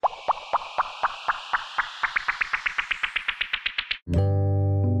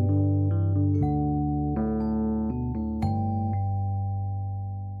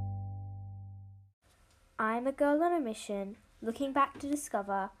girl on a mission, looking back to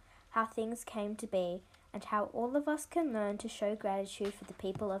discover how things came to be and how all of us can learn to show gratitude for the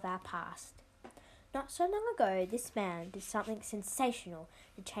people of our past. Not so long ago, this man did something sensational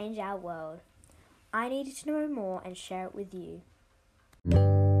to change our world. I needed to know more and share it with you.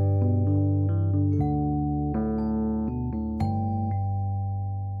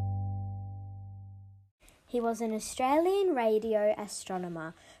 He was an Australian radio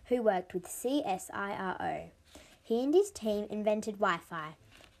astronomer who worked with CSIRO. He and his team invented Wi-Fi.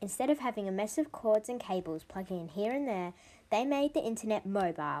 Instead of having a mess of cords and cables plugging in here and there, they made the internet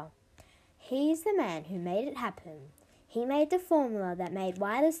mobile. He is the man who made it happen. He made the formula that made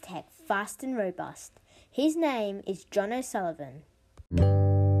wireless tech fast and robust. His name is John O'Sullivan.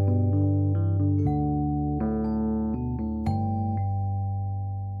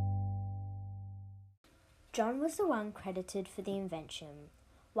 John was the one credited for the invention.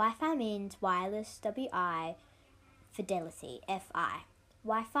 Wi-Fi means wireless, W-I, fidelity, F-I.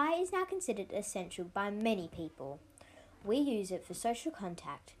 Wi-Fi is now considered essential by many people. We use it for social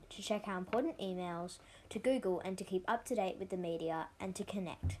contact, to check our important emails, to Google and to keep up to date with the media and to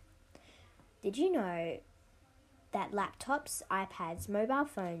connect. Did you know that laptops, iPads, mobile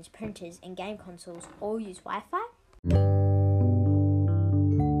phones, printers and game consoles all use Wi-Fi?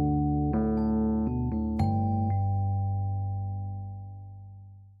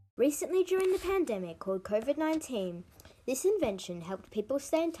 Recently, during the pandemic called COVID-19, this invention helped people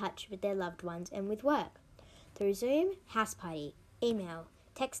stay in touch with their loved ones and with work. Through Zoom, house party, email,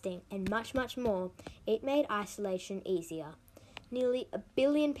 texting, and much, much more, it made isolation easier. Nearly 1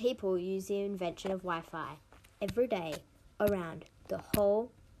 billion people use the invention of Wi-Fi every day around the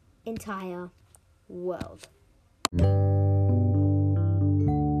whole entire world.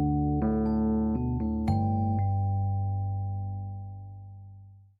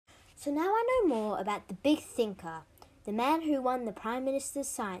 So now I know more about the big thinker, the man who won the Prime Minister's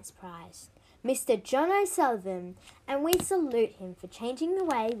Science Prize, Mr. John O'Sullivan, and we salute him for changing the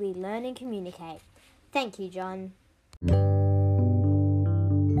way we learn and communicate. Thank you, John.